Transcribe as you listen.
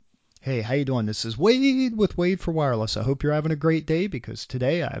Hey, how you doing? This is Wade with Wade for Wireless. I hope you're having a great day because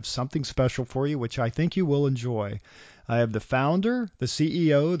today I have something special for you which I think you will enjoy. I have the founder, the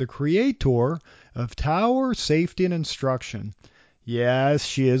CEO, the creator of Tower Safety and Instruction. Yes,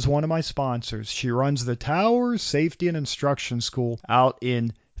 she is one of my sponsors. She runs the Tower Safety and Instruction School out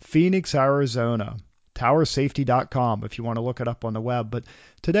in Phoenix, Arizona. TowerSafety.com if you want to look it up on the web. But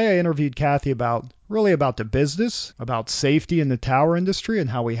today I interviewed Kathy about the business, about safety in the tower industry and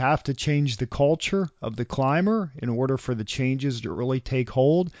how we have to change the culture of the climber in order for the changes to really take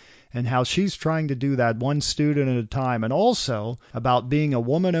hold, and how she's trying to do that one student at a time, and also about being a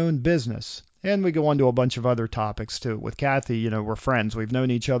woman-owned business. And we go on to a bunch of other topics too. With Kathy, we're friends. We've known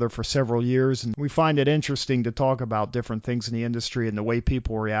each other for several years, and we find it interesting to talk about different things in the industry and the way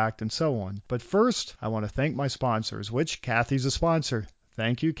people react and so on. But first, I want to thank my sponsors, which Kathy's a sponsor.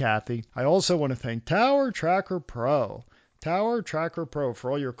 Thank you, Kathy. I also want to thank Tower Tracker Pro. Tower Tracker Pro for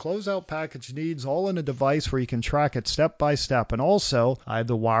all your closeout package needs, all in a device where you can track it step by step. And also, I have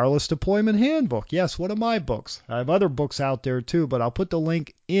the Wireless Deployment Handbook. Yes, one of my books. I have other books out there too, but I'll put the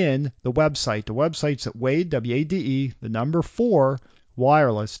link in the website. The website's at Wade, W-A-D-E, the number 4,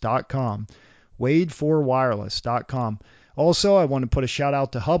 wireless.com. Wade4wireless.com. Also, I want to put a shout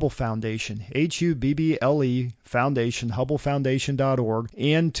out to Hubble Foundation, Hubble Foundation, HubbleFoundation.org,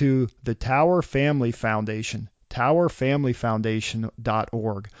 and to the Tower Family Foundation,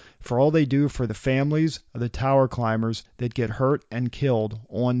 TowerFamilyFoundation.org, for all they do for the families of the tower climbers that get hurt and killed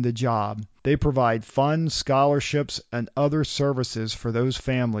on the job. They provide funds, scholarships, and other services for those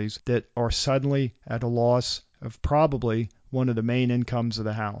families that are suddenly at a loss of probably one of the main incomes of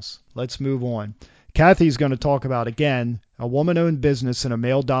the house. Let's move on. Kathy's going to talk about, again, a woman-owned business in a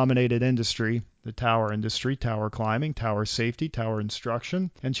male-dominated industry, the tower industry, tower climbing, tower safety, tower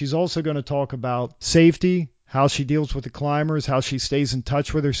instruction. And she's also going to talk about safety, how she deals with the climbers, how she stays in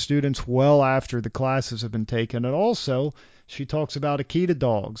touch with her students well after the classes have been taken. And also, she talks about Akita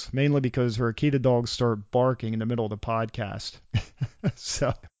dogs, mainly because her Akita dogs start barking in the middle of the podcast.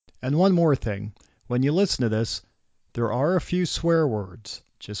 And one more thing. When you listen to this, there are a few swear words.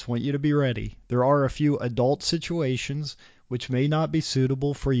 Just want you to be ready. There are a few adult situations which may not be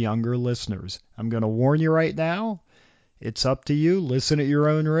suitable for younger listeners. I'm going to warn you right now. It's up to you. Listen at your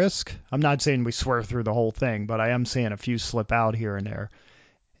own risk. I'm not saying we swear through the whole thing, but I am saying a few slip out here and there.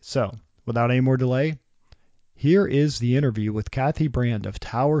 So, without any more delay, here is the interview with Kathy Brand of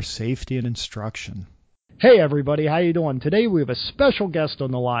Tower Safety and Instruction. Hey everybody, how you doing? Today we have a special guest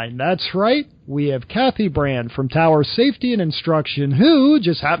on the line. That's right, we have Kathy Brand from Tower Safety and Instruction, who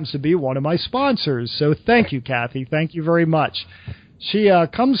just happens to be one of my sponsors. So thank you, Kathy. Thank you very much. She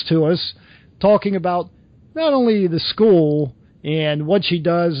comes to us talking about not only the school and what she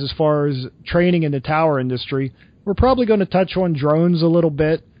does as far as training in the tower industry. We're probably going to touch on drones a little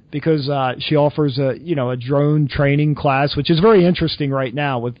bit, because she offers a drone training class, which is very interesting right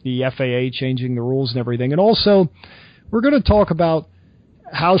now with the FAA changing the rules and everything. And also, we're going to talk about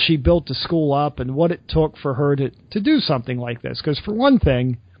how she built the school up and what it took for her to do something like this. Because for one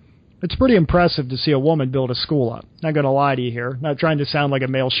thing, it's pretty impressive to see a woman build a school up. Not going to lie to you here. Not trying to sound like a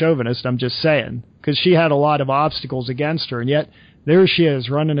male chauvinist, I'm just saying. Because she had a lot of obstacles against her, and yet there she is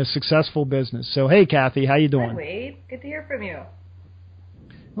running a successful business. So, hey, Kathy, how you doing? Hi, Wade. Good to hear from you.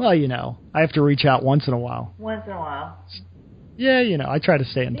 Well, I have to reach out once in a while. Once in a while. Yeah, I try to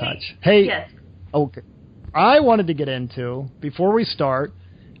stay in touch. Hey, yes. Okay. I wanted to get into, before we start,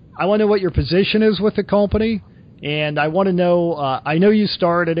 I want to know what your position is with the company, and I want to know, I know you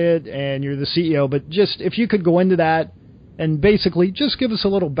started it and you're the CEO, but just if you could go into that and basically just give us a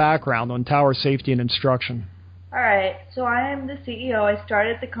little background on Tower Safety and Instruction. All right, so I am the CEO. I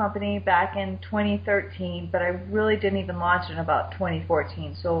started the company back in 2013, but I really didn't even launch it in about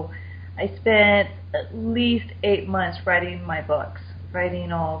 2014. So I spent at least 8 months writing my books,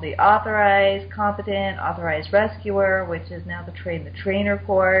 writing all the authorized, competent, authorized rescuer, which is now the Train the Trainer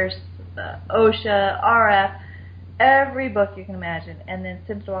course, the OSHA, RF, every book you can imagine, and then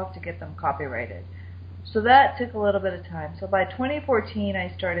sent it off to get them copyrighted. So that took a little bit of time. So by 2014,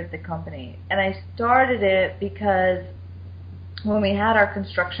 I started the company. And I started it because when we had our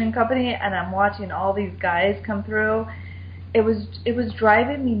construction company and I'm watching all these guys come through, it was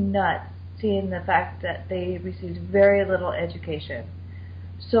driving me nuts seeing the fact that they received very little education.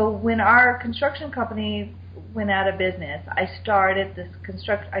 So when our construction company went out of business, I started the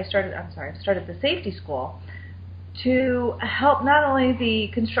safety school to help not only the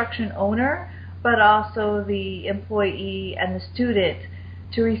construction owner, but also the employee and the student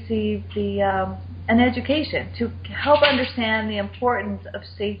to receive an education, to help understand the importance of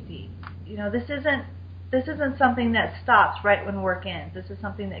safety. This isn't This isn't something that stops right when work ends. This is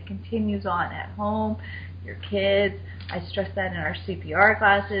something that continues on at home, your kids. I stress that in our CPR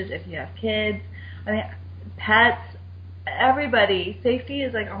classes. If you have kids, I mean, pets, everybody. Safety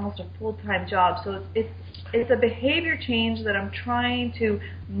is like almost a full-time job. So it's a behavior change that I'm trying to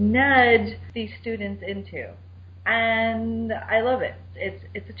nudge these students into, and I love it.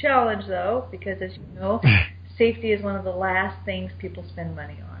 It's a challenge though, because as you know, safety is one of the last things people spend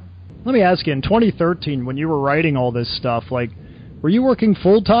money on. Let me ask you, in 2013, when you were writing all this stuff, like, were you working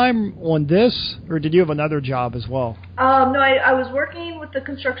full-time on this, or did you have another job as well? No, I was working with the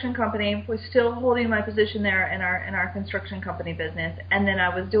construction company, was still holding my position there in our construction company business, and then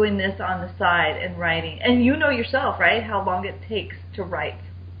I was doing this on the side and writing. And you know yourself, right, how long it takes to write.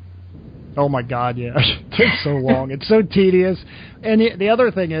 Oh, my God, yeah. It takes so long. It's so tedious. And the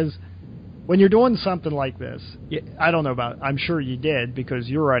other thing is, when you're doing something like this, I don't know about, I'm sure you did because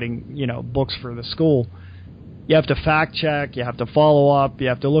you're writing, books for the school. You have to fact check, you have to follow up, you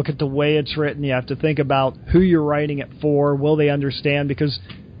have to look at the way it's written, you have to think about who you're writing it for, will they understand? Because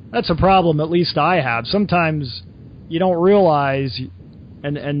that's a problem at least I have. Sometimes you don't realize,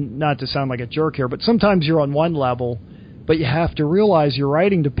 and not to sound like a jerk here, but sometimes you're on one level, but you have to realize you're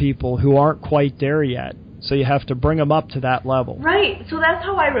writing to people who aren't quite there yet. So you have to bring them up to that level. Right. So that's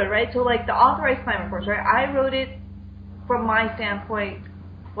how I wrote it, right? So like the authorized climber course, right? I wrote it from my standpoint.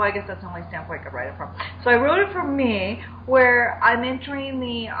 Well, I guess that's the only standpoint I could write it from. So I wrote it from me, where I'm entering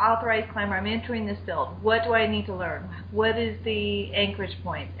the authorized climber. I'm entering this build. What do I need to learn? What is the anchorage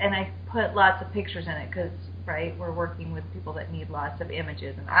point? And I put lots of pictures in it because, right, we're working with people that need lots of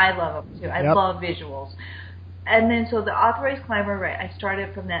images, and I love them too. I love visuals. And then so the authorized climber, right, I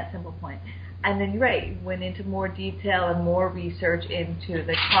started from that simple point. And then, right, went into more detail and more research into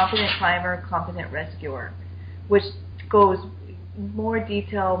the competent climber, competent rescuer, which goes more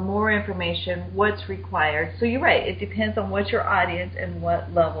detail, more information, what's required. So you're right, it depends on what your audience and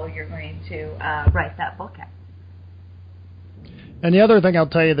what level you're going to write that book at. And the other thing I'll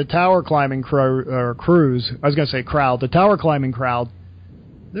tell you, the tower climbing crews, I was going to say crowd, the tower climbing crowd,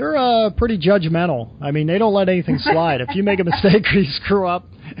 they're pretty judgmental. I mean, they don't let anything slide. If you make a mistake or you screw up,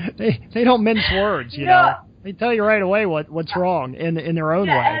 they don't mince words, you know. They tell you right away what's wrong in their own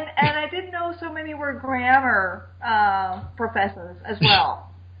way. And I didn't know so many were grammar professors as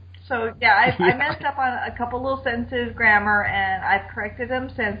well. So, I messed up on a couple little sentences, grammar, and I've corrected them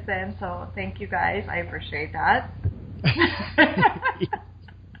since then. So thank you guys. I appreciate that.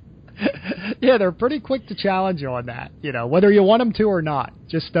 Yeah, they're pretty quick to challenge you on that, whether you want them to or not.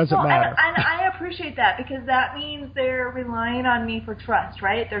 Just doesn't matter. And I appreciate that because that means they're relying on me for trust,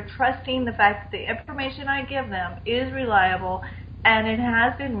 right? They're trusting the fact that the information I give them is reliable and it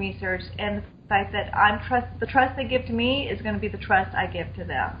has been researched, and the fact that the trust they give to me is going to be the trust I give to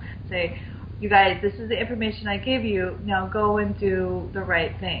them. Say, you guys, this is the information I give you, now go and do the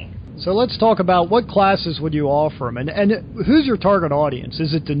right thing. So let's talk about what classes would you offer them, and who's your target audience?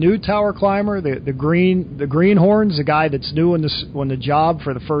 Is it the new tower climber, the greenhorns, the guy that's new on the job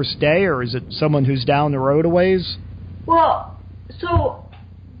for the first day, or is it someone who's down the road a ways? Well, so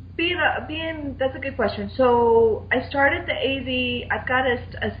being that's a good question. So I started the AZ. I've got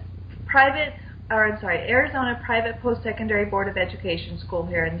Arizona Private Post-Secondary Board of Education school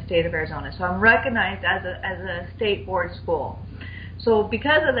here in the state of Arizona. So I'm recognized as a state board school. So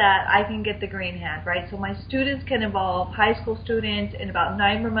because of that, I can get the green hand, right? So my students can involve high school students. In about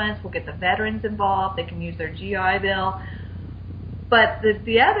 9 more months, we'll get the veterans involved. They can use their GI Bill. But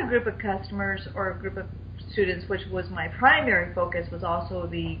the other group of customers or group of students, which was my primary focus, was also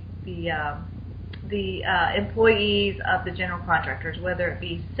the employees of the general contractors, whether it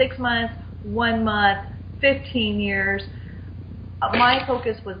be 6 months, 1 month, 15 years. My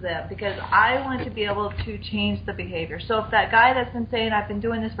focus was them because I want to be able to change the behavior. So if that guy that's been saying, I've been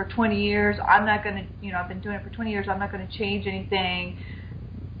doing this for 20 years, I'm not going to, I've been doing it for 20 years, I'm not going to change anything.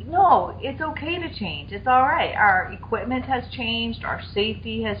 No, it's okay to change. It's all right. Our equipment has changed. Our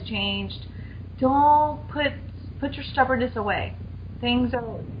safety has changed. Don't put your stubbornness away. Things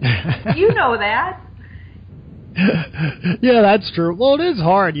are, you know that. Yeah, that's true. Well, it is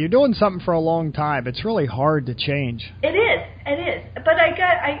hard. You're doing something for a long time. It's really hard to change. It is. But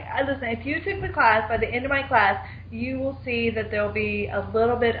I listen, if you took the class, by the end of my class, you will see that there'll be a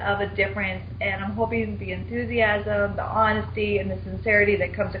little bit of a difference, and I'm hoping the enthusiasm, the honesty, and the sincerity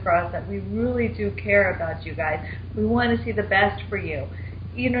that comes across, that we really do care about you guys. We want to see the best for you.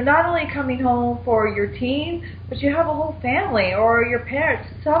 Not only coming home for your teen, but you have a whole family or your parents.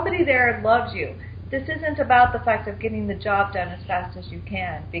 Somebody there loves you. This isn't about the fact of getting the job done as fast as you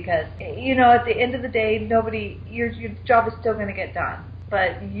can, because, at the end of the day, your job is still going to get done.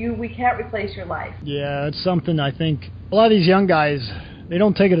 but we can't replace your life. Yeah, it's something I think a lot of these young guys, they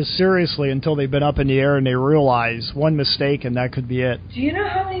don't take it as seriously until they've been up in the air and they realize one mistake and that could be it. Do you know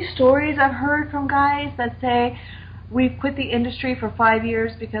how many stories I've heard from guys that say, we've quit the industry for 5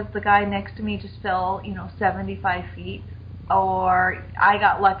 years because the guy next to me just fell, 75 feet? Or I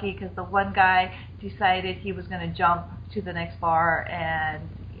got lucky because the one guy decided he was going to jump to the next bar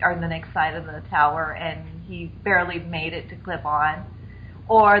or the next side of the tower, and he barely made it to clip on.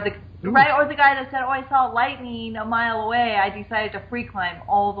 Or the guy that said, I saw lightning a mile away, I decided to free climb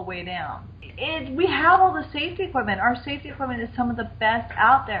all the way down. We have all the safety equipment. Our safety equipment is some of the best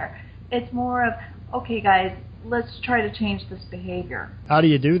out there. It's more of, okay, guys, let's try to change this behavior. How do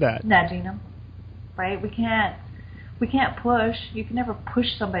you do that? Nudging them, right? We can't push. You can never push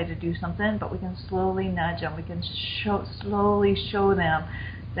somebody to do something, but we can slowly nudge them. We can slowly show them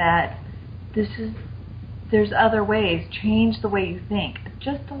that there's other ways. Change the way you think,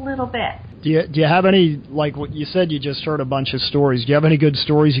 just a little bit. Do you have any, like what you said, you just heard a bunch of stories. Do you have any good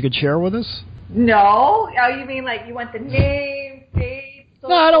stories you could share with us? No. Oh, you mean like you want the name, date?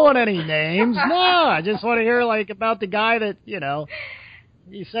 No, I don't want any names. No, I just want to hear about the guy that,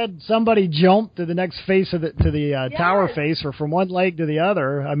 he said somebody jumped to the next face of Yes. tower face, or from one leg to the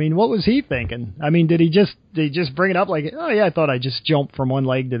other. I mean, what was he thinking? I mean, did he just bring it up like, oh yeah, I thought I just jumped from one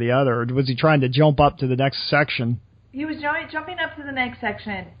leg to the other, or was he trying to jump up to the next section? He was jumping up to the next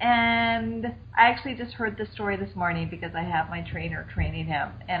section, and I actually just heard this story this morning because I have my trainer training him,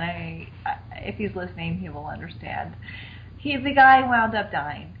 and if he's listening, he will understand. The guy wound up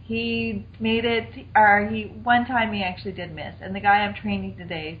dying. He made it, one time he actually did miss, and the guy I'm training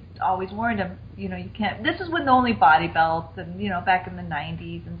today always warned him, you can't, this is when only body belts and, back in the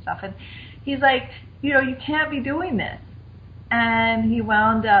 90s and stuff, and he's like, you can't be doing this. And he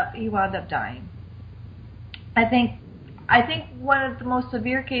wound up dying. I think one of the most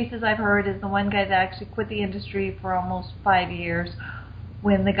severe cases I've heard is the one guy that actually quit the industry for almost 5 years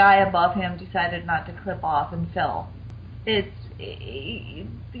when the guy above him decided not to clip off and fell. These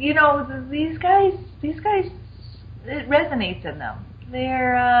guys, it resonates in them.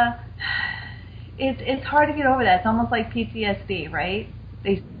 It's hard to get over that. It's almost like PTSD, right?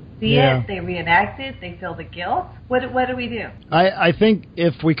 They see it, they reenact it, they feel the guilt. What do we do? I think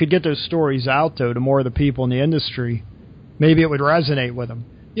if we could get those stories out, though, to more of the people in the industry, maybe it would resonate with them.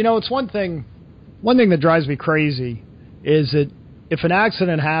 It's one thing that drives me crazy is that if an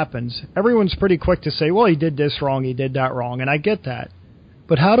accident happens, everyone's pretty quick to say, well, he did this wrong, he did that wrong, and I get that.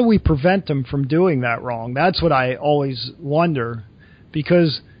 But how do we prevent them from doing that wrong? That's what I always wonder,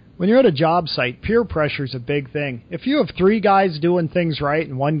 because when you're at a job site, peer pressure is a big thing. If you have 3 guys doing things right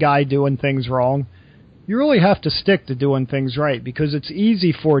and 1 guy doing things wrong, you really have to stick to doing things right, because it's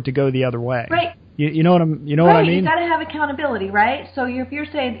easy for it to go the other way. Right. You know what I mean? You got to have accountability, right? So if you're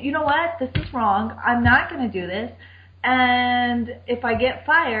saying, you know what, this is wrong, I'm not going to do this, and if I get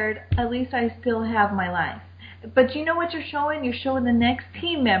fired, at least I still have my life. But you know what you're showing? You're showing the next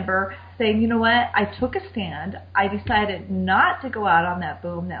team member saying, you know what, I took a stand. I decided not to go out on that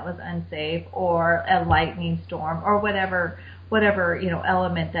boom that was unsafe, or a lightning storm, or whatever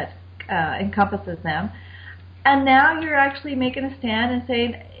element that encompasses them. And now you're actually making a stand and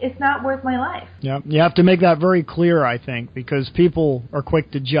saying, it's not worth my life. Yeah, you have to make that very clear, I think, because people are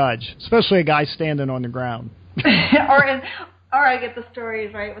quick to judge, especially a guy standing on the ground. Or I get the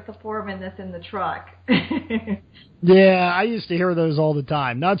stories, right, with the foreman that's in the truck. Yeah, I used to hear those all the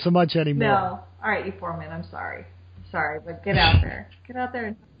time. Not so much anymore. No. All right, you foreman, I'm sorry. But get out there. Get out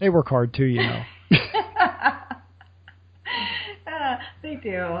there. They work hard, too, They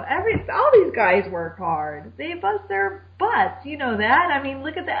do. All these guys work hard. They bust their butts. You know that. I mean,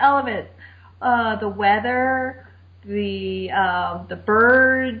 look at the elements. The weather, the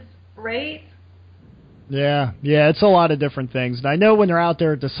birds, right? Yeah, it's a lot of different things. And I know when they're out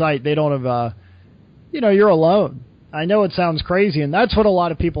there at the site, they don't have, you're alone. I know it sounds crazy, and that's what a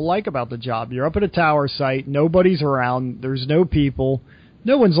lot of people like about the job. You're up at a tower site, nobody's around, there's no people,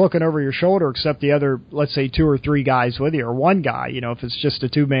 no one's looking over your shoulder except the other, let's say, 2 or 3 guys with you, or 1 guy, if it's just a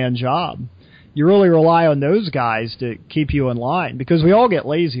 2-man job. You really rely on those guys to keep you in line, because we all get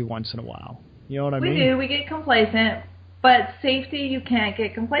lazy once in a while. You know what I mean? We do. We get complacent. But safety you can't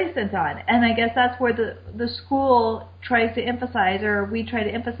get complacent on. And I guess that's where the school tries to emphasize, or we try to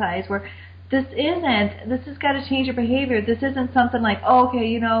emphasize, where this has got to change your behavior. This isn't something like, oh, okay,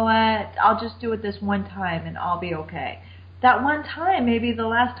 you know what, I'll just do it this one time and I'll be okay. That one time may be the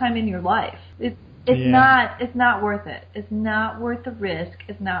last time in your life. It's not worth it. It's not worth the risk.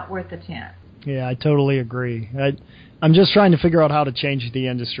 It's not worth the chance. Yeah, I totally agree. I'm just trying to figure out how to change the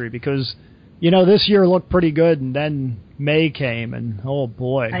industry, because This year looked pretty good, and then May came, and oh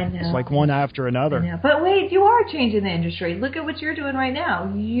boy, I know. It's like one after another. I know. But wait, you are changing the industry. Look at what you're doing right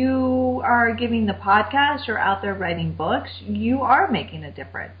now. You are giving the podcast. You're out there writing books. You are making a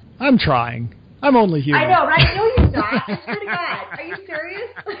difference. I'm trying. I'm only human. I know, but I know you're not. I swear to God. Are you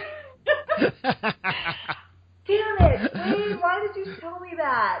serious? Damn it. Wait, why did you tell me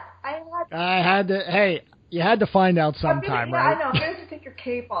that? I had to, hey, you had to find out sometime, right? I know. I'm going to have to take your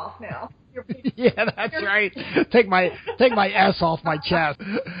cape off now. Yeah, that's right. Take my S off my chest.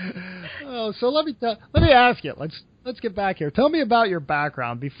 Oh, so let me ask you. Let's get back here. Tell me about your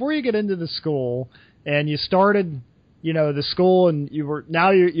background before you get into the school, and you started, the school, and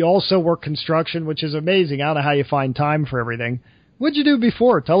you also work construction, which is amazing. I don't know how you find time for everything. What'd you do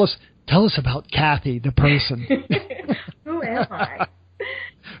before? Tell us about Kathy, the person. Who am I?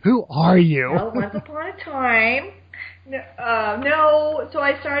 Who are you? Well, once upon a time. So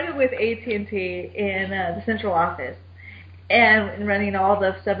I started with AT&T in the central office and running all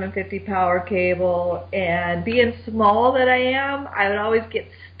the 750 power cable, and being small that I am, I would always get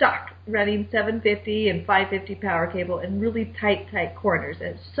stuck running 750 and 550 power cable in really tight corners.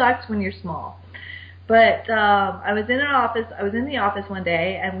 It sucks when you're small. But I was in the office one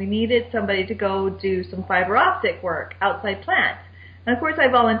day, and we needed somebody to go do some fiber optic work outside plant. And, of course, I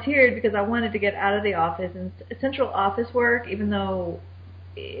volunteered because I wanted to get out of the office. And central office work, even though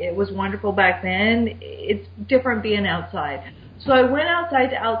it was wonderful back then, it's different being outside. So I went outside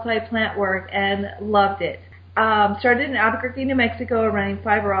to outside plant work and loved it. Started in Albuquerque, New Mexico, running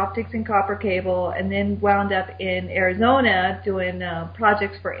fiber optics and copper cable, and then wound up in Arizona doing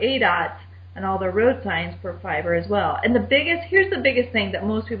projects for ADOT and all their road signs for fiber as well. And here's the biggest thing that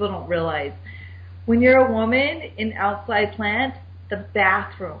most people don't realize. When you're a woman in outside plant, the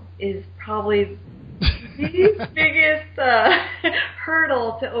bathroom is probably the biggest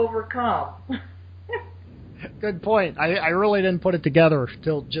hurdle to overcome. Good point. I really didn't put it together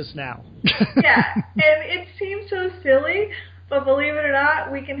till just now. Yeah, and it seems so silly, but believe it or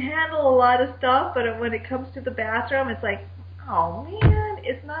not, we can handle a lot of stuff, but when it comes to the bathroom, it's like, oh man,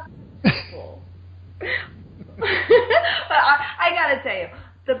 it's not simple. But I gotta tell you,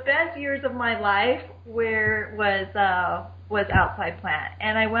 the best years of my life was outside plant,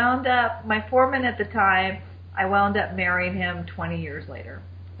 and I wound up, my foreman at the time, I wound up marrying him 20 years later,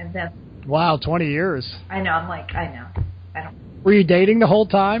 and then. Wow, 20 years. I know. I'm like, I know. I don't. Were you dating the whole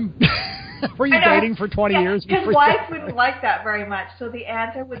time? Were you dating for 20 years? His wife wouldn't like that very much, so the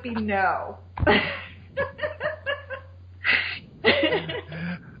answer would be no.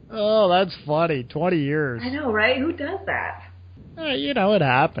 Oh, that's funny. 20 years. I know, right? Who does that? It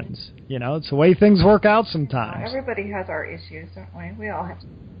happens. It's the way things work out sometimes. Everybody has our issues, don't we? We all have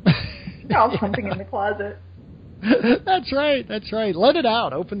something in the closet. That's right. Let it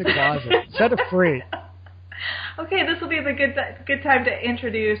out. Open the closet. Set it free. Okay, this will be the good time to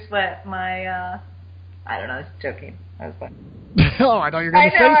introduce what my, I don't know, I was joking. I was fun. Oh, I thought you were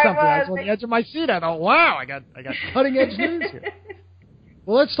going to say something. I was on the edge of my seat. I thought, wow, I got cutting edge news here.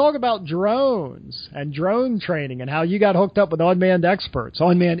 Well, let's talk about drones and drone training and how you got hooked up with unmanned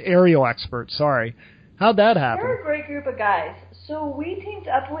aerial experts, sorry. How'd that happen? They're a great group of guys. So we teamed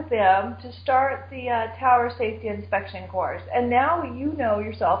up with them to start the Tower Safety Inspection course. And now you know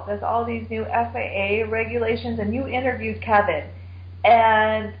yourself, there's all these new FAA regulations, and you interviewed Kevin.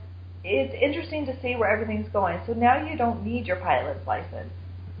 And it's interesting to see where everything's going. So now you don't need your pilot's license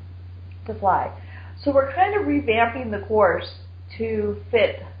to fly. So we're kind of revamping the course to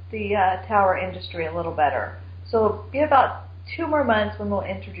fit the tower industry a little better. So it'll be about 2 more months when we'll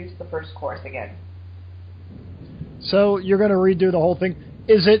introduce the first course again. So you're going to redo the whole thing.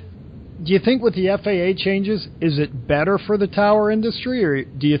 Do you think with the FAA changes, is it better for the tower industry, or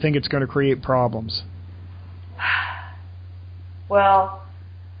do you think it's going to create problems? Well,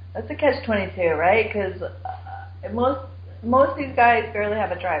 that's a catch-22, right? Because most of these guys barely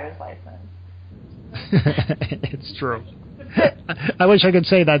have a driver's license. It's true. I wish I could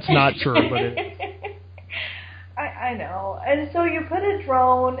say that's not true, but I know. And so you put a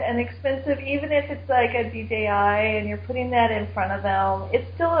drone, an expensive, even if it's like a DJI, and you're putting that in front of them,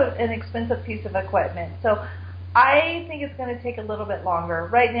 it's still an expensive piece of equipment. So I think it's going to take a little bit longer.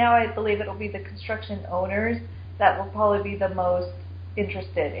 Right now, I believe it'll be the construction owners that will probably be the most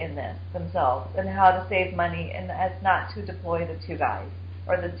interested in this themselves and how to save money and as not to deploy the 2 guys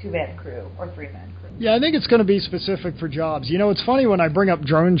or the 2-man crew or 3-man crew. Yeah, I think it's going to be specific for jobs. It's funny when I bring up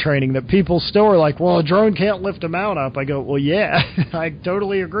drone training that people still are like, well, a drone can't lift a mount up. I go, well, yeah, I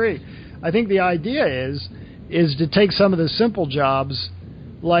totally agree. I think the idea is to take some of the simple jobs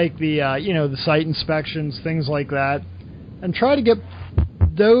like the site inspections, things like that, and try to get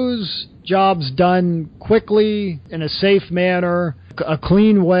those jobs done quickly, in a safe manner, a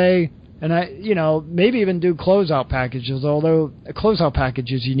clean way. And maybe even do closeout packages, although closeout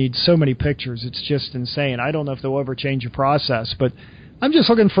packages, you need so many pictures. It's just insane. I don't know if they'll ever change the process, but I'm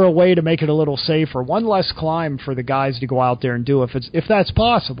just looking for a way to make it a little safer. One less climb for the guys to go out there and do if that's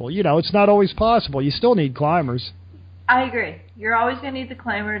possible. It's not always possible. You still need climbers. I agree. You're always going to need the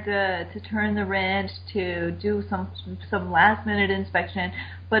climber to turn the wrench, to do some last-minute inspection.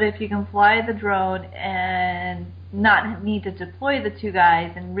 But if you can fly the drone and not need to deploy the two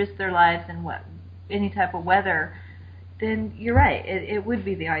guys and risk their lives in any type of weather, then you're right. It would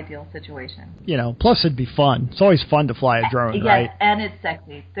be the ideal situation. Plus it'd be fun. It's always fun to fly a drone, yes, right? And it's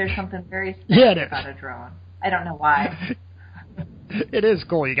sexy. There's something very sexy about a drone. I don't know why. It is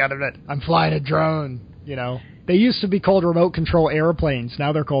cool. You got to admit, I'm flying a drone, They used to be called remote control airplanes.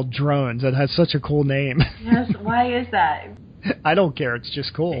 Now they're called drones. It has such a cool name. Yes, why is that? I don't care. It's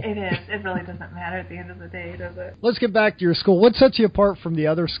just cool. It is. It really doesn't matter at the end of the day, does it? Let's get back to your school. What sets you apart from the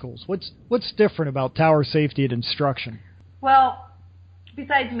other schools? What's different about tower safety and instruction? Well,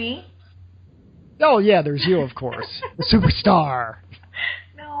 besides me? Oh, yeah, there's you, of course. The superstar.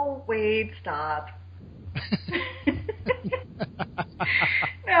 No, wait, stop.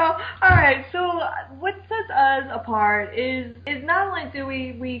 No, all right. So what sets us apart is not only do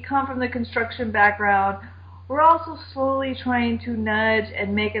we come from the construction background, we're also slowly trying to nudge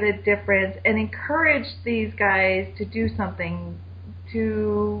and make it a difference and encourage these guys to do something,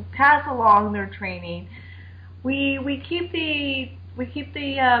 to pass along their training. We keep the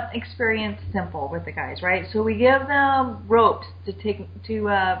experience simple with the guys, right? So we give them ropes to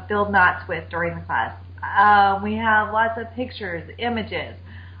build knots with during the class. We have lots of pictures, images.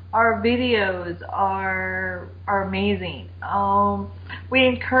 Our videos are amazing. We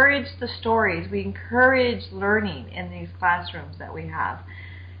encourage the stories. We encourage learning in these classrooms that we have.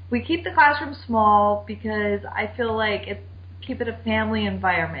 We keep the classroom small because I feel like keep it a family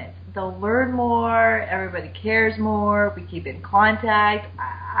environment. They'll learn more. Everybody cares more. We keep in contact.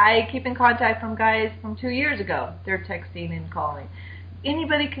 I keep in contact from guys from 2 years ago. They're texting and calling.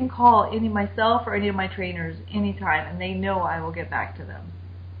 Anybody can call, myself or any of my trainers, anytime, and they know I will get back to them.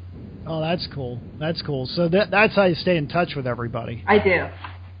 Oh, that's cool. That's cool. So that's how you stay in touch with everybody. I do.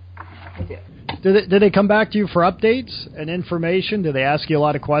 Do they come back to you for updates and information? Do they ask you a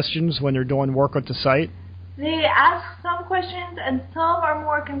lot of questions when they're doing work at the site? They ask some questions, and some are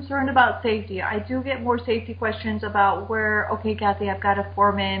more concerned about safety. I do get more safety questions about okay, Kathy, I've got a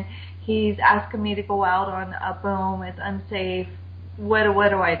foreman. He's asking me to go out on a boom. It's unsafe. What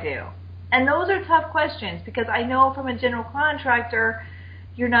do I do? And those are tough questions because I know from a general contractor,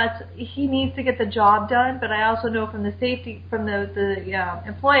 he needs to get the job done, but I also know from the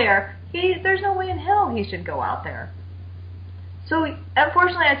employer, there's no way in hell he should go out there. So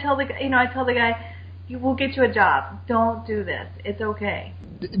unfortunately, I tell the guy, we'll get you a job. Don't do this. It's okay.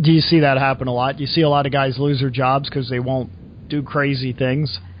 Do you see that happen a lot? Do you see a lot of guys lose their jobs because they won't do crazy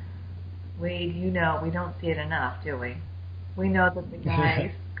things? Wade, we don't see it enough, do we? We know that the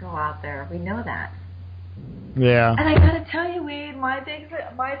guys go out there. We know that. Yeah. And I gotta tell you, Wade, my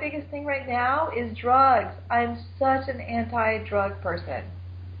biggest thing right now is drugs. I'm such an anti-drug person.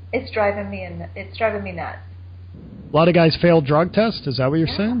 It's driving me nuts. A lot of guys fail drug tests. Is that what you're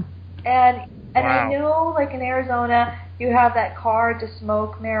saying? And wow. I know, like in Arizona, you have that card to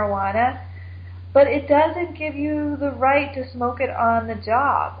smoke marijuana, but it doesn't give you the right to smoke it on the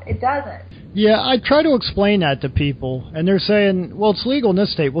job. It doesn't. Yeah, I try to explain that to people, and they're saying, well, it's legal in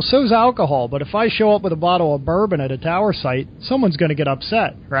this state. Well, so's alcohol, but if I show up with a bottle of bourbon at a tower site, someone's going to get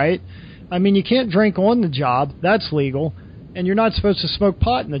upset, right? I mean, you can't drink on the job. That's legal. And you're not supposed to smoke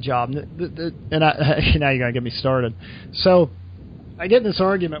pot in the job. And now you're going to get me started. So I get in this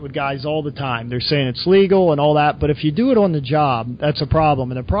argument with guys all the time. They're saying it's legal and all that, but if you do it on the job, that's a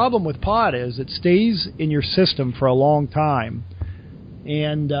problem. And the problem with pot is it stays in your system for a long time.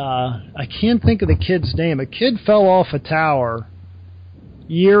 And I can't think of the kid's name. A kid fell off a tower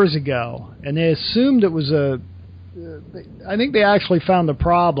years ago, and they assumed it was I think they actually found the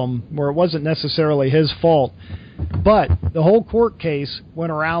problem where it wasn't necessarily his fault. But the whole court case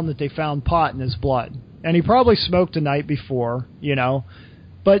went around that they found pot in his blood. And he probably smoked the night before,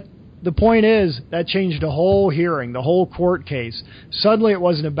 But the point is, that changed the whole hearing, the whole court case. Suddenly it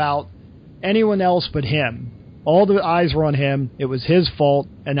wasn't about anyone else but him. All the eyes were on him. It was his fault,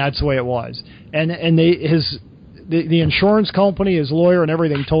 and that's the way it was. And the insurance company, his lawyer, and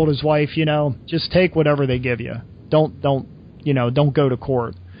everything told his wife, just take whatever they give you. Don't go to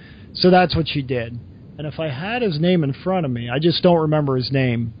court. So that's what she did. And if I had his name in front of me, I just don't remember his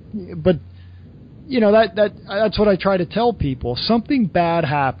name. But that's what I try to tell people. If something bad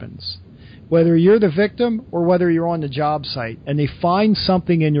happens, whether you're the victim or whether you're on the job site, and they find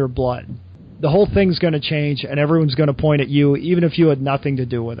something in your blood, the whole thing's going to change, and everyone's going to point at you, even if you had nothing to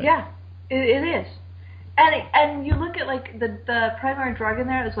do with it. Yeah, it is. And you look at like the primary drug in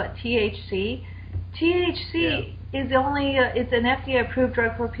there is what, THC. THC is only it's an FDA approved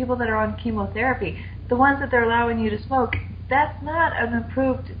drug for people that are on chemotherapy. The ones that they're allowing you to smoke, that's not an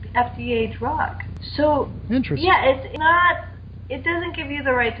approved FDA drug. So interesting. Yeah, it's not. It doesn't give you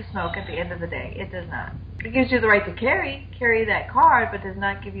the right to smoke at the end of the day. It does not. It gives you the right to carry that card, but does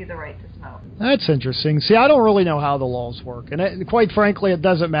not give you the right to smoke. That's interesting. See, I don't really know how the laws work. And quite frankly, it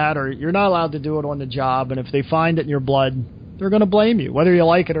doesn't matter. You're not allowed to do it on the job, and if they find it in your blood, they're going to blame you, whether you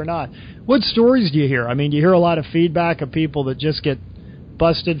like it or not. What stories do you hear? I mean, do you hear a lot of feedback of people that just get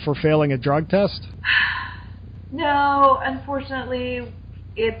busted for failing a drug test? No, unfortunately,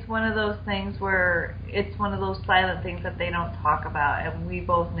 it's one of those things where it's one of those silent things that they don't talk about, and we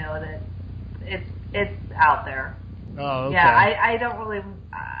both know that it's out there. Oh, okay. Yeah, I don't really...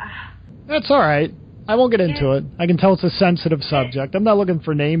 That's all right. I won't get into it. I can tell it's a sensitive subject. I'm not looking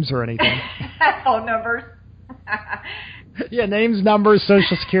for names or anything. Phone numbers. Yeah, names, numbers,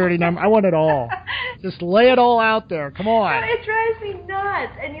 social security number. I want it all. Just lay it all out there. Come on. No, it drives me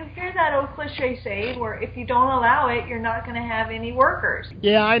nuts. And you hear that old cliche saying where if you don't allow it, you're not going to have any workers.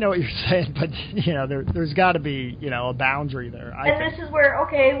 Yeah, I know what you're saying, but there's got to be a boundary there. This is where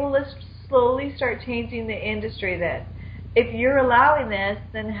let's slowly start changing the industry then. If you're allowing this,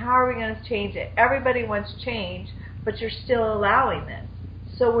 then how are we going to change it? Everybody wants change, but you're still allowing this.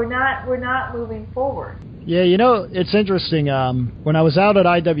 So we're not moving forward. Yeah, it's interesting. When I was out at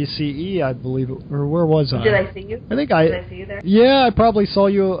IWCE, I believe, or where was I? Did I see you? I think Did I see you there? Yeah, I probably saw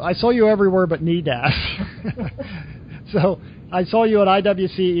you. I saw you everywhere but NEDAF. So I saw you at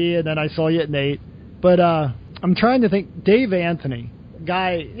IWCE, and then I saw you at NATE. But I'm trying to think. Dave Anthony,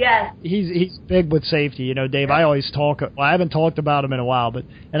 guy. Yes. He's big with safety. Dave. Yeah. I always talk. Well, I haven't talked about him in a while,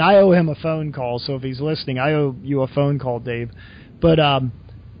 and I owe him a phone call. So if he's listening, I owe you a phone call, Dave. But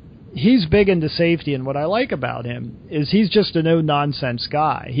he's big into safety, and what I like about him is he's just a no-nonsense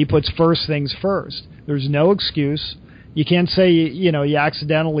guy. He puts first things first. There's no excuse. You can't say, you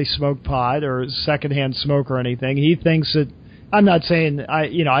accidentally smoked pot or secondhand smoke or anything. He thinks that, I'm not saying,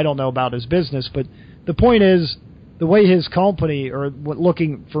 I don't know about his business, but the point is, the way his company, or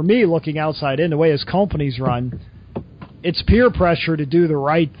looking outside in, the way his company's run, it's peer pressure to do the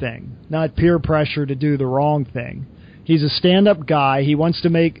right thing, not peer pressure to do the wrong thing. He's a stand-up guy. He wants to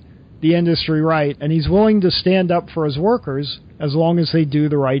make the industry right, and he's willing to stand up for his workers as long as they do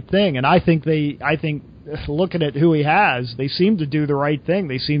the right thing. And I think looking at who he has, they seem to do the right thing.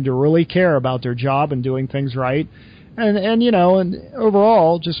 They seem to really care about their job and doing things right, and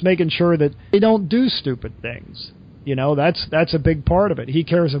overall just making sure that they don't do stupid things. That's a big part of it. He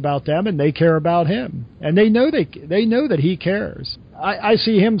cares about them, and they care about him, and they know that he cares. I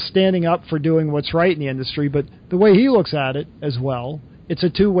see him standing up for doing what's right in the industry, but the way he looks at it as well, it's a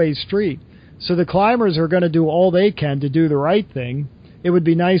two-way street. So the climbers are going to do all they can to do the right thing. It would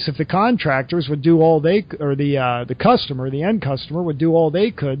be nice if the contractors would do all the end customer would do all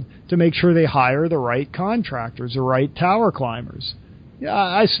they could to make sure they hire the right contractors, the right tower climbers. Yeah,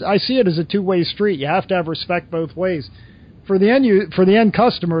 I see it as a two-way street. You have to have respect both ways. For the end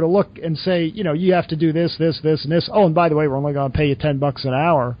customer to look and say, you have to do this, this, this, and this. Oh, and by the way, we're only going to pay you $10 an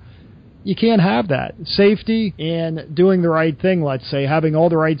hour. You can't have that. Safety and doing the right thing, let's say, having all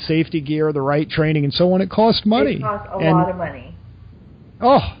the right safety gear, the right training, and so on, it costs money. It costs a lot of money.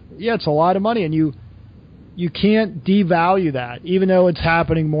 Oh, yeah, it's a lot of money, and you can't devalue that, even though it's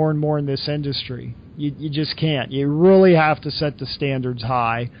happening more and more in this industry. You just can't. You really have to set the standards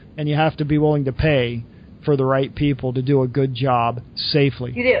high, and you have to be willing to pay for the right people to do a good job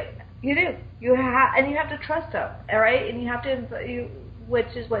safely. You do. You have to trust them, all right? And you have to,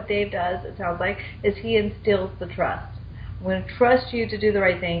 which is what Dave does, it sounds like, is he instills the trust. I'm going to trust you to do the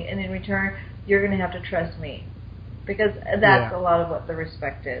right thing, and in return, you're going to have to trust me. Because that's a lot of what the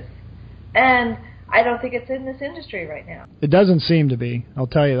respect is. And I don't think it's in this industry right now. It doesn't seem to be, I'll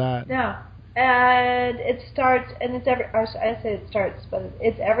tell you that. No. And it starts, and I say it starts, but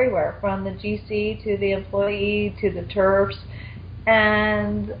it's everywhere, from the GC to the employee to the TERFs.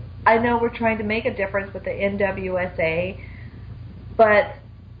 And I know we're trying to make a difference with the NWSA, but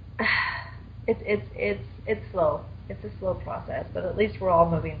it's slow. It's a slow process, but at least we're all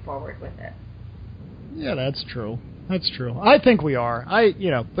moving forward with it. Yeah, that's true. That's true. I think we are.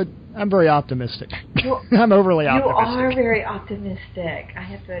 But I'm very optimistic. I'm overly optimistic. You are very optimistic, I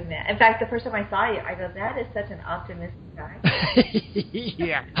have to admit. In fact, the first time I saw you, I go, that is such an optimistic guy.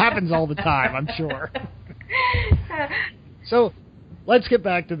 Yeah, happens all the time, I'm sure. So, let's get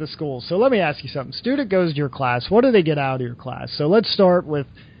back to the school. So let me ask you something. Student goes to your class. What do they get out of your class? So let's start with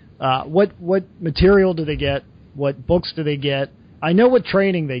what material do they get? What books do they get? I know what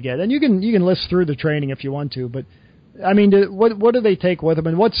training they get, and you can list through the training if you want to. But I mean, what do they take with them,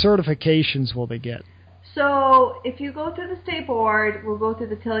 and what certifications will they get? So if you go through the state board, we'll go through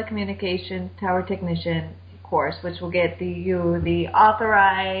the telecommunications tower technician course, which will get the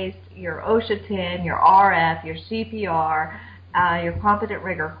authorized, your OSHA 10, your RF, your CPR, your competent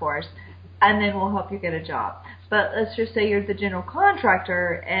rigger course, and then we'll help you get a job. But let's just say you're the general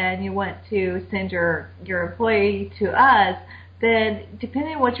contractor and you want to send your employee to us, then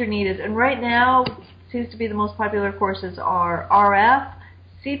depending on what your need is, and right now seems to be the most popular courses are RF,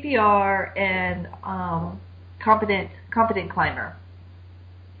 CPR, and competent climber.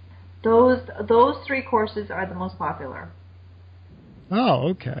 Those three courses are the most popular. Oh,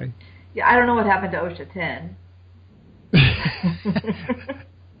 okay. Yeah, I don't know what happened to OSHA 10.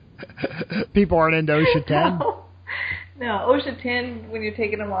 People aren't into OSHA 10? No, OSHA 10, when you're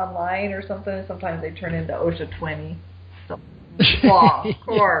taking them online or something, sometimes they turn into OSHA 20. So long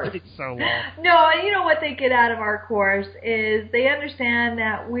course. It's so long. No, and you know what they get out of our course is they understand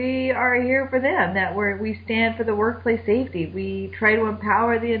that we are here for them, that we stand for the workplace safety. We try to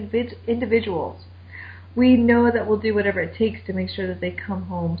empower the individuals. We know that we'll do whatever it takes to make sure that they come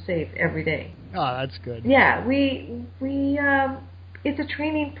home safe every day. Oh, that's good. Yeah, we it's a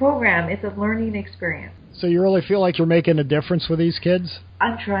training program. It's a learning experience. So you really feel like you're making a difference with these kids?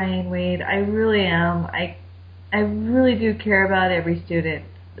 I'm trying, Wade. I really am. I really do care about every student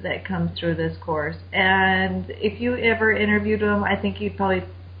that comes through this course. And if you ever interviewed them, I think you'd probably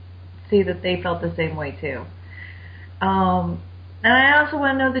see that they felt the same way too. And I also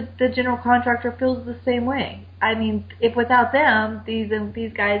want to know that the general contractor feels the same way. I mean, if without them, these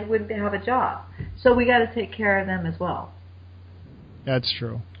guys wouldn't have a job. So we got to take care of them as well. That's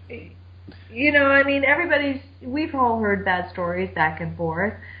true. You know, I mean, we've all heard bad stories back and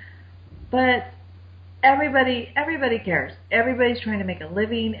forth, but everybody cares. Everybody's trying to make a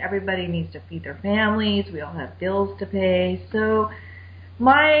living. Everybody needs to feed their families. We all have bills to pay. So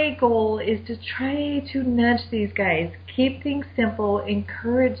my goal is to try to nudge these guys, keep things simple,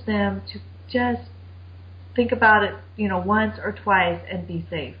 encourage them to just think about it, once or twice and be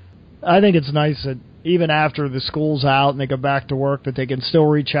safe. I think it's nice that even after the school's out and they go back to work, that they can still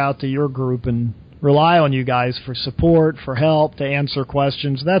reach out to your group and rely on you guys for support, for help, to answer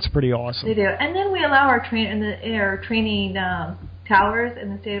questions. That's pretty awesome. They do. And then we allow our training towers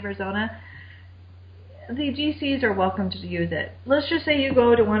in the state of Arizona. The GCs are welcome to use it. Let's just say you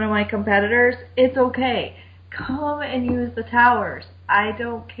go to one of my competitors. It's okay. Come and use the towers. I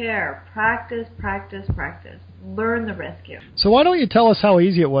don't care. Practice, practice, practice. Learn the rescue. So why don't you tell us how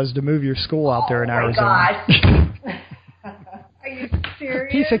easy it was to move your school out there in Arizona? Oh, my gosh. Are you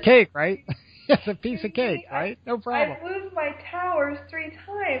serious? Piece of cake, right? It's a piece of cake, right? No problem. I moved my towers 3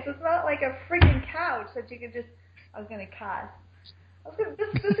 times. It's not like a freaking couch that you could just... I was going to cuss.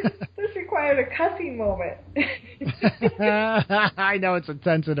 This required a cussing moment. I know it's a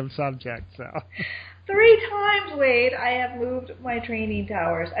sensitive subject, so... 3 times, Wade, I have moved my training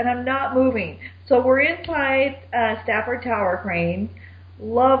towers, and I'm not moving. So we're inside Stafford Tower Crane.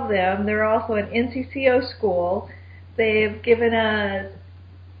 Love them. They're also an NCCO school. They've given us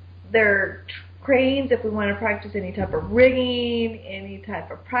their cranes if we want to practice any type of rigging, any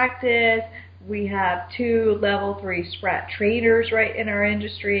type of practice. We have 2 level 3 SPRAT trainers right in our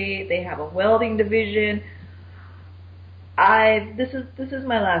industry. They have a welding division. This is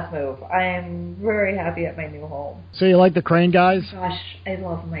my last move. I am very happy at my new home. So you like the crane guys? Gosh, I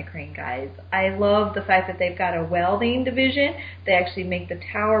love my crane guys. I love the fact that they've got a welding division. They actually make the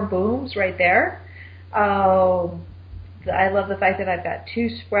tower booms right there. I love the fact that I've got 2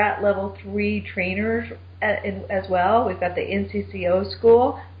 SPRAT level 3 trainers as well. We've got the NCCO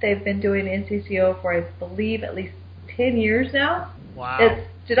school. They've been doing NCCO for, I believe, at least 10 years now. Wow.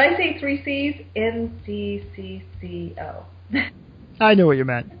 Did I say 3 C's? NCCO. I knew what you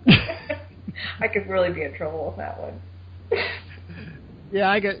meant. I could really be in trouble with that one.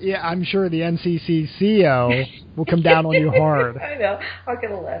 I'm sure the NCCCO will come down on you hard. I know. I'll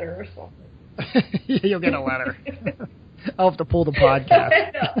get a letter or something. You'll get a letter. I'll have to pull the podcast.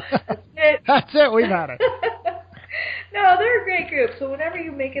 I know. That's it. That's it. We've had it. No, they're a great group. So whenever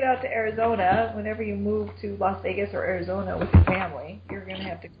you make it out to Arizona, whenever you move to Las Vegas or Arizona with your family, you're going to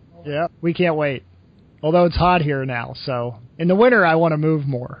have to come over. Yeah, we can't wait. Although it's hot here now, so in the winter I want to move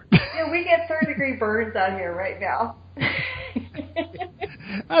more. Yeah, we get third-degree burns out here right now.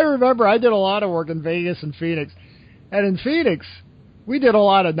 I remember I did a lot of work in Vegas and Phoenix. And in Phoenix, we did a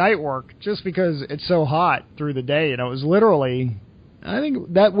lot of night work just because it's so hot through the day. And it was literally, I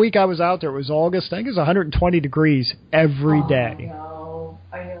think that week I was out there, it was August. I think it was 120 degrees every day.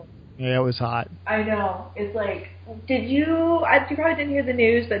 I know. Yeah, it was hot. I know. It's like, you probably didn't hear the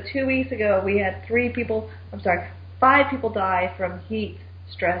news, but 2 weeks ago we had 5 people die from heat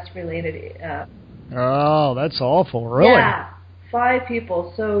stress related. Oh, that's awful, really? Yeah, 5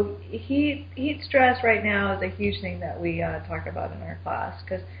 people. So heat stress right now is a huge thing that we talk about in our class.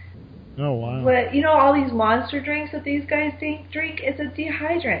 Cause, oh, wow. But, all these monster drinks that these guys drink, it's a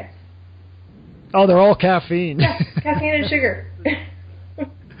dehydrant. Oh, they're all caffeine. Yeah, caffeine and sugar.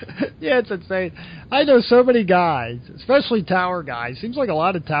 Yeah, it's insane. I know so many guys, especially tower guys. Seems like a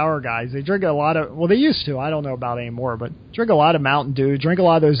lot of tower guys, they drink a lot of, well, they used to. I don't know about anymore, but drink a lot of Mountain Dew, drink a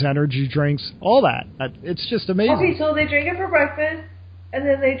lot of those energy drinks, all that. It's just amazing. Okay, so they drink it for breakfast, and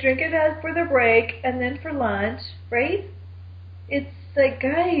then they drink it for their break, and then for lunch, right? It's like,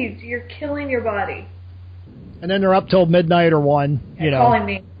 guys, you're killing your body. And then they're up till midnight or 1, you know. Calling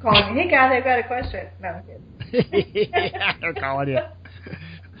me. Hey, Kathy, I've got a question. No, I'm kidding. Yeah, they're calling you.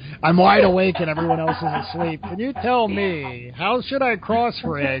 I'm wide awake and everyone else is asleep. Can you tell me, how should I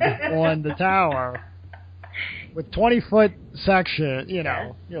cross-rig on the tower with 20-foot section, you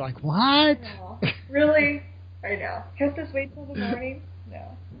know? You're like, what? Really? I know. Can't this wait till the morning?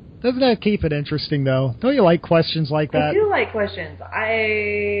 No. Doesn't that keep it interesting, though? Don't you like questions like that? I do like questions. I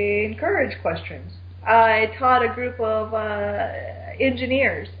encourage questions. I taught a group of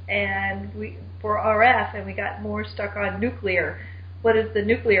engineers and for RF, and we got more stuck on nuclear. What is the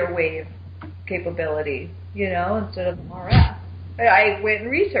nuclear wave capability, instead of RF? I went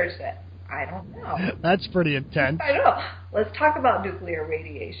and researched it. I don't know. That's pretty intense. I know. Let's talk about nuclear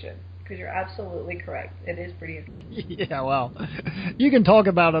radiation, because you're absolutely correct. It is pretty intense. Yeah, well, you can talk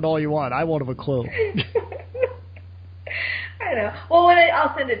about it all you want. I won't have a clue. I know. Well,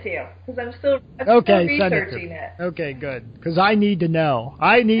 I'll send it to you, because I'm still researching it. Okay, good. Because I need to know.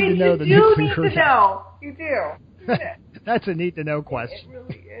 I need to know the nuclear. You need to know. You do. That's a need-to-know question. It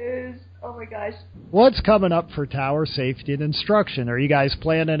really is. Oh, my gosh. What's coming up for tower safety and instruction? Are you guys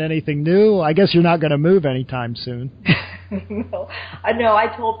planning anything new? I guess you're not going to move anytime soon. No,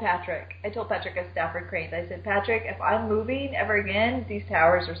 I told Patrick at Stafford Cranes, I said, Patrick, if I'm moving ever again, these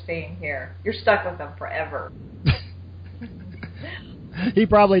towers are staying here. You're stuck with them forever. He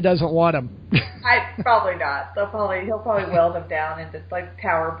probably doesn't want them. Probably not. He'll probably weld them down into like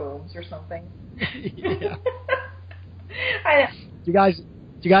tower booms or something. Yeah. I know. Do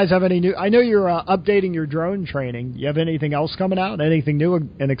you guys have any new? I know you're updating your drone training. Do you have anything else coming out? Anything new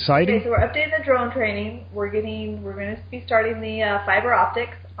and exciting? Okay, so we're updating the drone training. We're going to be starting the fiber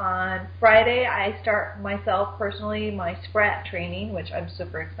optics on Friday. I start myself personally my SPRAT training, which I'm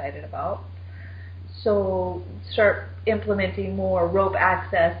super excited about. So start implementing more rope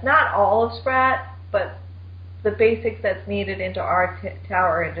access, not all of SPRAT, but the basics that's needed into our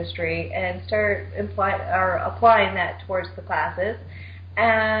tower industry, and start applying that towards the classes.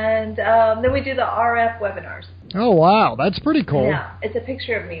 And then we do the RF webinars. Oh, wow. That's pretty cool. Yeah. It's a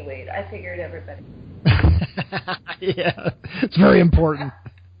picture of me, Wade. I figured everybody. Yeah. It's very important.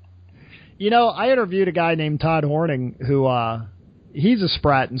 I interviewed a guy named Todd Horning who, he's a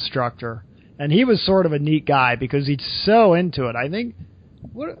SPRAT instructor. And he was sort of a neat guy because he's so into it. I think,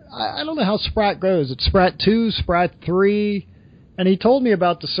 I don't know how SPRAT goes. It's SPRAT 2, SPRAT 3. And he told me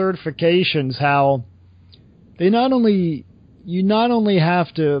about the certifications, how you not only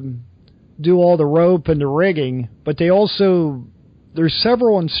have to do all the rope and the rigging, but there's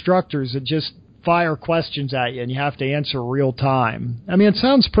several instructors that just fire questions at you and you have to answer real time. I mean, it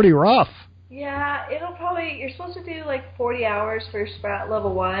sounds pretty rough. Yeah, you're supposed to do like 40 hours for SPRAT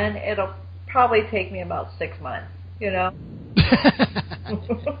level 1. It'll probably take me about 6 months, That's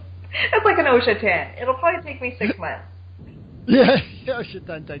like an OSHA 10. It'll probably take me 6 months. Yeah, OSHA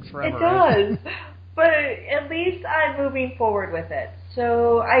 10 takes forever. It does. But at least I'm moving forward with it.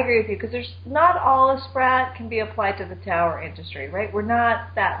 So I agree with you, because there's not all of SPRAT can be applied to the tower industry, right? We're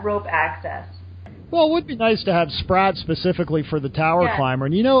not that rope access. Well, it would be nice to have SPRAT specifically for the tower climber.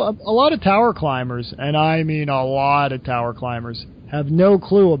 And a lot of tower climbers, and I mean a lot of tower climbers, have no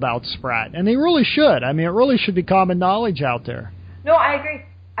clue about SPRAT. And they really should. I mean, it really should be common knowledge out there. No, I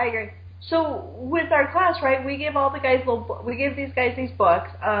agree. So with our class, right, we give these guys these books.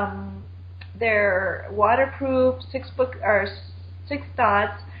 They're waterproof, 6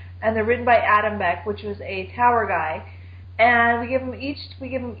 dots, and they're written by Adam Beck, which was a tower guy. And we give them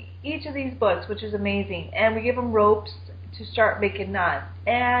each of these books, which is amazing, and we give them ropes to start making knots.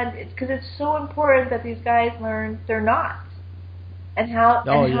 And because it's so important that these guys learn their knots and how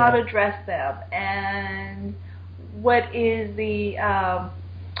to dress them, and what is the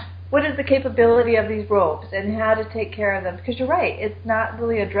capability of these ropes, and how to take care of them. Because you're right, it's not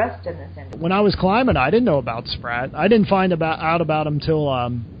really addressed in this industry. When I was climbing, I didn't know about Spratt. I didn't find out about him till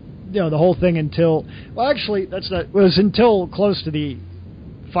the whole thing until, well, actually, it was until close to the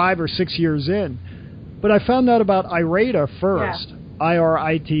 5 or 6 years in. But I found out about IRATA first. Yeah.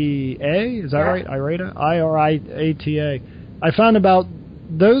 IRITA, is that right? IRATA? IRIATA. I found about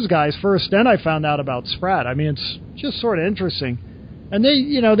those guys first, then I found out about Spratt. I mean, it's just sort of interesting. And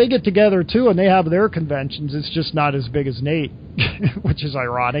they get together too, and they have their conventions. It's just not as big as Nate, which is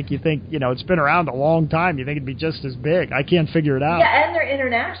ironic. You think, it's been around a long time. You think it'd be just as big. I can't figure it out. Yeah, and they're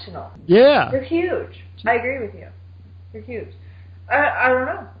international. Yeah. They're huge. I agree with you. They're huge. I don't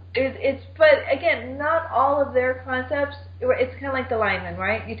know. But again, not all of their concepts. It's kind of like the linemen,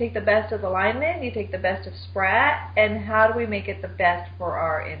 right? You take the best of the linemen, you take the best of Spratt, and how do we make it the best for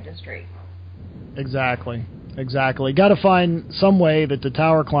our industry? Exactly. Got to find some way that the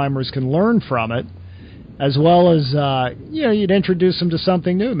tower climbers can learn from it, as well as you'd introduce them to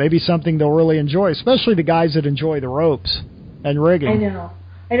something new, maybe something they'll really enjoy, especially the guys that enjoy the ropes and rigging. I know.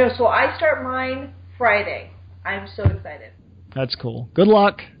 So I start mine Friday. I'm so excited. That's cool. Good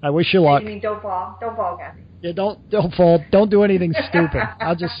luck. I wish you luck. I mean, don't fall, Kathy. Yeah, don't fall. Don't do anything stupid.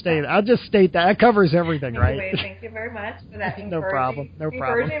 I'll just state that. That covers everything, right? Anyway, thank you very much for that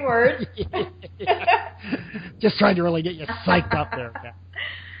encouraging words. Just trying to really get you psyched up there.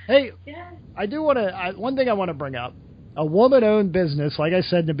 Hey, yeah. I do want to. One thing I want to bring up: a woman-owned business. Like I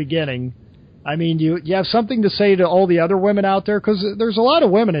said in the beginning, I mean, you have something to say to all the other women out there, because there's a lot of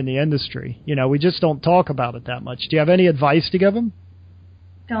women in the industry. We just don't talk about it that much. Do you have any advice to give them?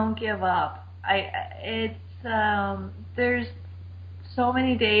 Don't give up. There's so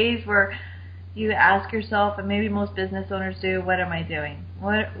many days where you ask yourself, and maybe most business owners do, what am I doing?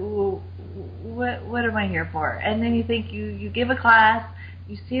 What am I here for? And then you think you give a class,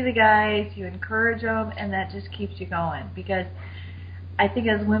 you see the guys, you encourage them, and that just keeps you going. Because I think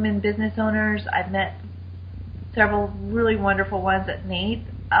as women business owners, I've met several really wonderful ones at NATE.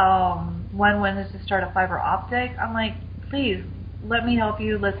 One wanted to start a fiber optic. I'm like, please, let me help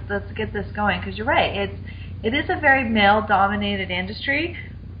you. Let's get this going. Because you're right, it is a very male-dominated industry,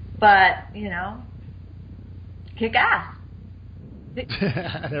 but kick ass.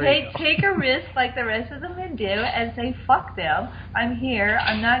 Take a risk like the rest of the men do, and say, fuck them. I'm here.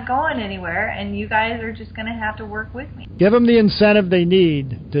 I'm not going anywhere, and you guys are just going to have to work with me. Give them the incentive they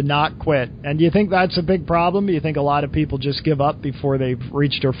need to not quit. And do you think that's a big problem? Do you think a lot of people just give up before they've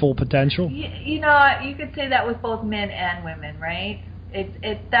reached their full potential? You could say that with both men and women, right?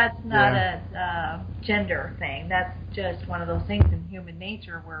 That's not a gender thing. That's just one of those things in human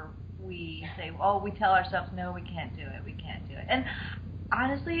nature where we say, we tell ourselves, no, we can't do it. And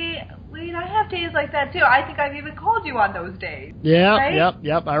honestly, I have days like that too. I think I've even called you on those days. Yeah, right?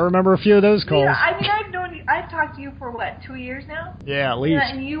 Yep. I remember a few of those calls. I've talked to you for 2 years now? Yeah, at least.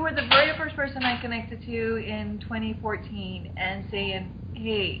 And you were the very first person I connected to in 2014 and saying,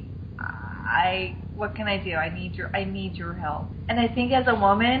 hey, what can I do? I need your help. And I think as a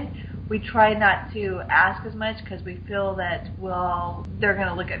woman, we try not to ask as much because we feel that, they're going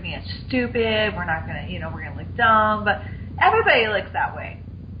to look at me as stupid. We're not going to, we're going to look dumb. But everybody looks that way.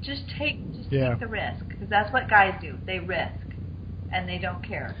 Just take the risk, because that's what guys do. They risk, and they don't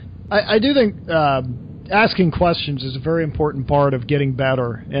care. I do think asking questions is a very important part of getting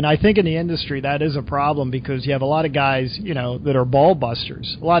better. And I think in the industry that is a problem, because you have a lot of guys, that are ball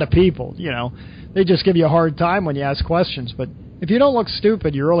busters. A lot of people, they just give you a hard time when you ask questions. But if you don't look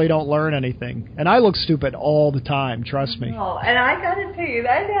stupid, you really don't learn anything. And I look stupid all the time, trust me. No, and I got to tell you,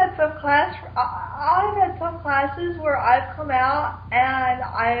 I've had some classes where I've come out and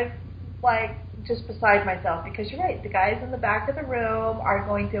I've, just beside myself, because you're right, the guys in the back of the room are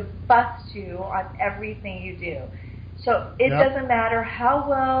going to bust you on everything you do. So it doesn't matter how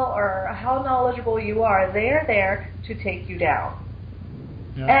well or how knowledgeable you are, they're there to take you down.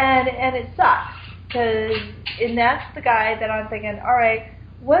 Yep. And it sucks, and that's the guy that I'm thinking, all right,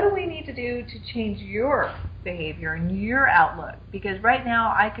 what do we need to do to change your behavior and your outlook? Because right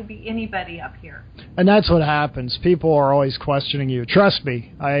now I could be anybody up here. And that's what happens. People are always questioning you. Trust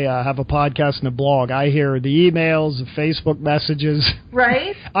me, I have a podcast and a blog. I hear the emails, the Facebook messages.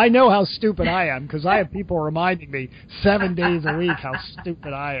 Right? I know how stupid I am, because I have people reminding me 7 days a week how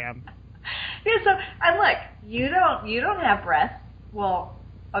stupid I am. Yeah, so, and look, you don't have breasts. Well,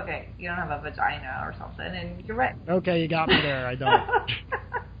 Okay, you don't have a vagina or something, and you're right. Okay, you got me there. I don't.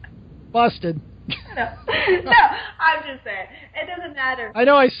 Busted. No, I'm just saying. It doesn't matter. I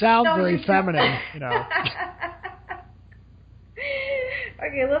know I sound No, very you feminine, you know.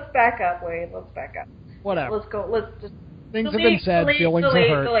 Okay, let's back up, Wade. Let's back up. Whatever. Let's go. Let's just. Things have been said, feelings are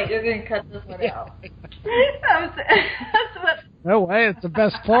hurt. Delete. You're going to cut this one out. That's what. No way, it's the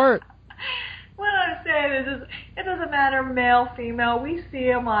best part. What I'm saying is, it doesn't matter male, female. We see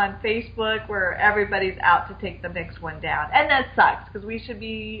them on Facebook where everybody's out to take the next one down, and that sucks because we should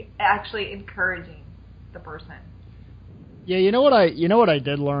be actually encouraging the person. Yeah, you know what I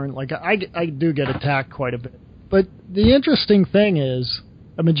did learn? Like I do get attacked quite a bit, but the interesting thing is,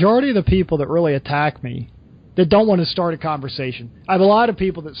 a majority of the people that really attack me, that don't want to start a conversation. I have a lot of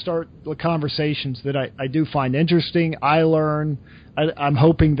people that start the conversations that I do find interesting. I learn. I'm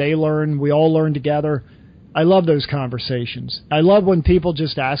hoping they learn. We all learn together. I love those conversations. I love when people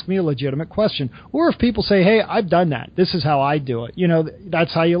just ask me a legitimate question. Or if people say, hey, I've done that. This is how I do it. You know,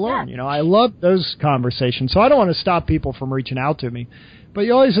 that's how you learn. You know, I love those conversations. So I don't want to stop people from reaching out to me. But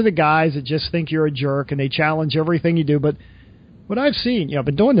you always are the guys that just think you're a jerk and they challenge everything you do. But what I've seen, you know, I've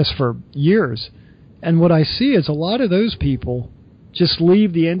been doing this for years. And what I see is a lot of those people just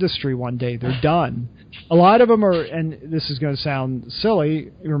leave the industry one day. They're done. A lot of them are, and this is going to sound silly.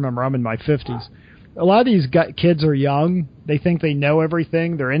 Remember, I'm in my 50s. A lot of these kids are young. They think they know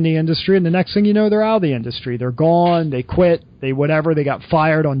everything. They're in the industry, and the next thing you know, they're out of the industry. They're gone. They quit. They whatever. They got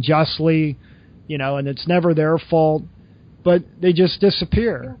fired unjustly, you know, and it's never their fault. But they just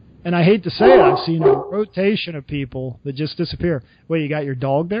disappear. And I hate to say it, I've seen a rotation of people that just disappear. Wait, you got your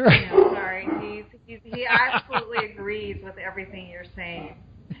dog there? No, sorry. He absolutely agrees with everything you're saying.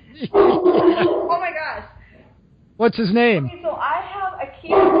 Oh my gosh. What's his name? Okay, so I have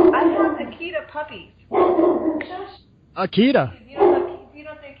Akita puppies. Akita. Do you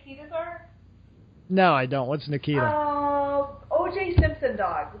know what the Akitas are? No, I don't. What's Nikita? O.J. Simpson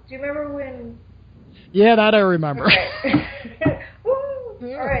dog. Do you remember when? Yeah, that I remember. Okay. Woo!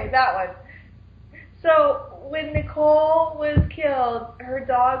 All right, that one. So when Nicole was killed, her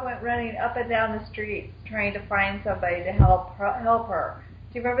dog went running up and down the street trying to find somebody to help her.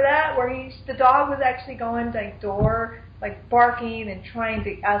 Do you remember that? Where the dog was actually going like door, like barking and trying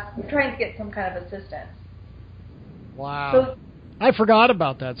to get some kind of assistance. Wow. So, I forgot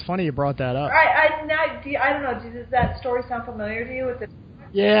about that. It's funny you brought that up. I don't know. Does that story sound familiar to you? With the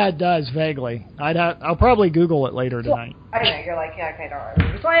Yeah, it does vaguely. I'll probably Google it later tonight. I know you're like, yeah, okay, don't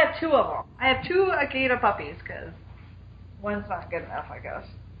remember. So I have two of them. I have two Akita puppies because one's not good enough, I guess.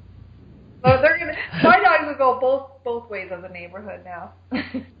 So my dogs will go both ways of the neighborhood now.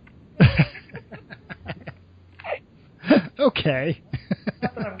 Okay.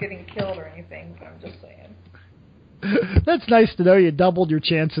 Not that I'm getting killed or anything, but I'm just saying. That's nice to know you doubled your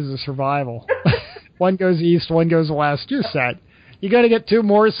chances of survival. One goes east, one goes west. You're set. You got to get two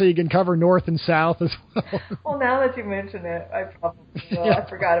more so you can cover north and south as well. Well, now that you mention it, I probably will. Yeah. I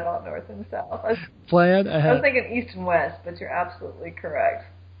forgot about north and south. Plan ahead. I was thinking east and west, but you're absolutely correct.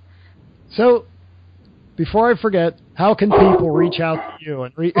 So, before I forget, how can people reach out to you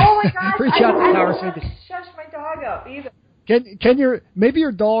and reach out to Tower Safety? Shush my dog up either. Can maybe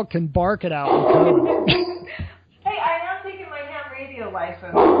your dog can bark it out in code. Hey, I am taking my ham radio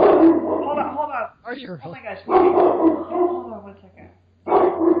license. Hold on. Are you? Oh my gosh. Hold on 1 second.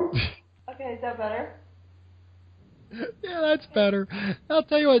 Okay, is that better? Yeah, that's better. I'll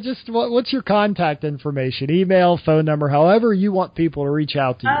tell you what, what's your contact information? Email, phone number, however you want people to reach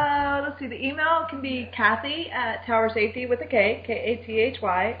out to you. Let's see. The email can be Kathy at Tower Safety with a K, Kathy,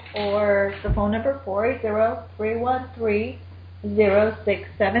 or the phone number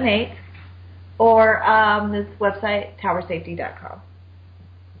 480-313-0678, or this website, towersafety.com.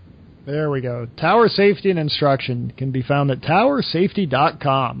 There we go. Tower Safety and Instruction can be found at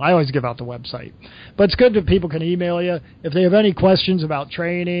towersafety.com. I always give out the website. But it's good that people can email you if they have any questions about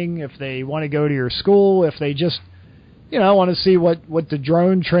training, if they want to go to your school, if they just, want to see what the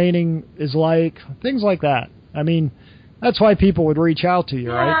drone training is like, things like that. I mean, that's why people would reach out to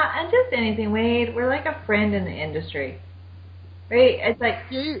you, right? Yeah, and just anything, Wade. We're like a friend in the industry. Right? It's like...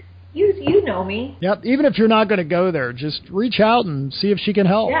 Yeah, You know me. Yep. Even if you're not going to go there, just reach out and see if she can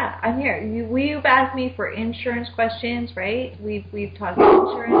help. Yeah, I'm here. You've asked me for insurance questions, right? We've talked about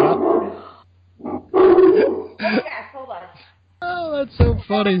insurance. Oh my gosh, hold on. Oh, that's so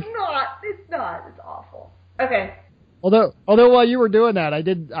funny. It's not. It's awful. Okay. Although while you were doing that,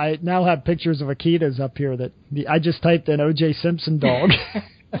 I now have pictures of Akitas up here that I just typed in O.J. Simpson dog.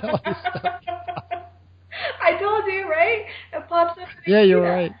 I told you, right? It pops up. Yeah, you're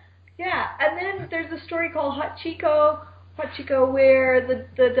right. Yeah, and then there's a story called Hot Chico Hachiko, where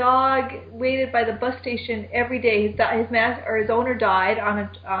the dog waited by the bus station every day. His owner died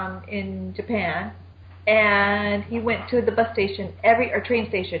in Japan, and he went to the bus station train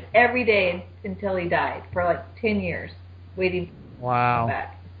station every day until he died for like 10 years, waiting to come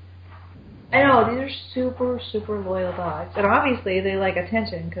back. I know, these are super, super loyal dogs. And obviously they like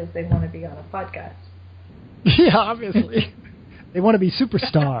attention because they want to be on a podcast. Yeah, obviously. They want to be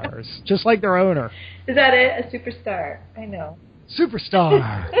superstars, just like their owner. Is that it? A superstar? I know. Superstar.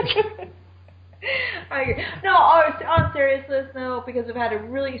 I agree. No, on seriousness, no, because we've had a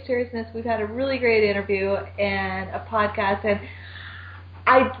really great interview and a podcast, and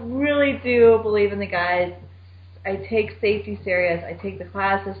I really do believe in the guys. I take safety serious. I take the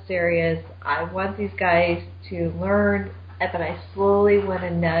classes serious. I want these guys to learn, but I slowly want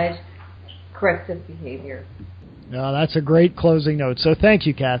to nudge corrective behavior. No, that's a great closing note. So thank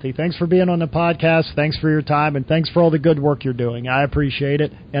you, Kathy. Thanks for being on the podcast. Thanks for your time, and thanks for all the good work you're doing. I appreciate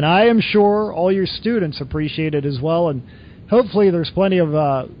it. And I am sure all your students appreciate it as well. And hopefully there's plenty of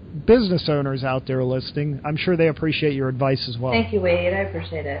business owners out there listening. I'm sure they appreciate your advice as well. Thank you, Wade. I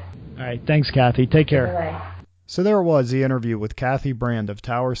appreciate it. All right. Thanks, Kathy. Take care. Bye-bye. So there it was, the interview with Kathy Brand of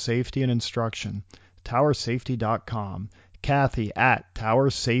Tower Safety and Instruction, towersafety.com. Kathy at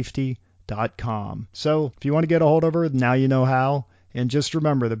towersafety.com. So if you want to get a hold of her, now you know how. And just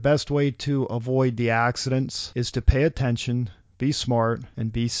remember, the best way to avoid the accidents is to pay attention, be smart,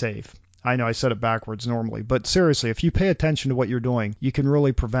 and be safe. I know I said it backwards normally, but seriously, if you pay attention to what you're doing, you can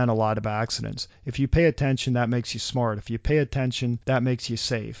really prevent a lot of accidents. If you pay attention, that makes you smart. If you pay attention, that makes you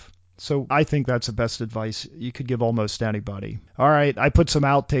safe. So I think that's the best advice you could give almost anybody. All right, I put some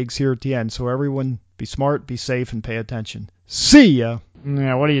outtakes here at the end, so everyone be smart, be safe, and pay attention. See ya!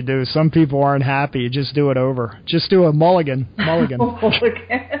 Yeah, what do you do? Some people aren't happy. You just do it over. Just do a mulligan.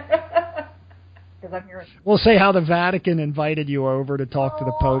 We'll say how the Vatican invited you over to talk to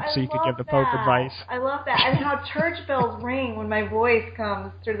the Pope so you could give the Pope advice. I love that. And how church bells ring when my voice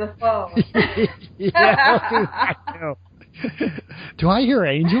comes through the phone. Yeah, we'll do that too. Do I hear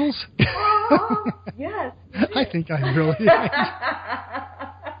angels? Yes. I think I really do.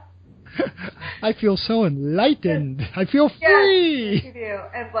 I feel so enlightened. I feel free. Yes, you do.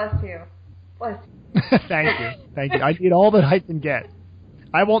 And bless you. Bless you. Thank you. Thank you. I need all that I can get.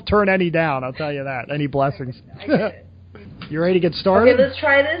 I won't turn any down, I'll tell you that. Any blessings. I get it. You ready to get started? Okay, let's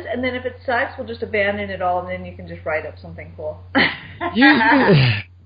try this, and then if it sucks, we'll just abandon it all, and then you can just write up something cool.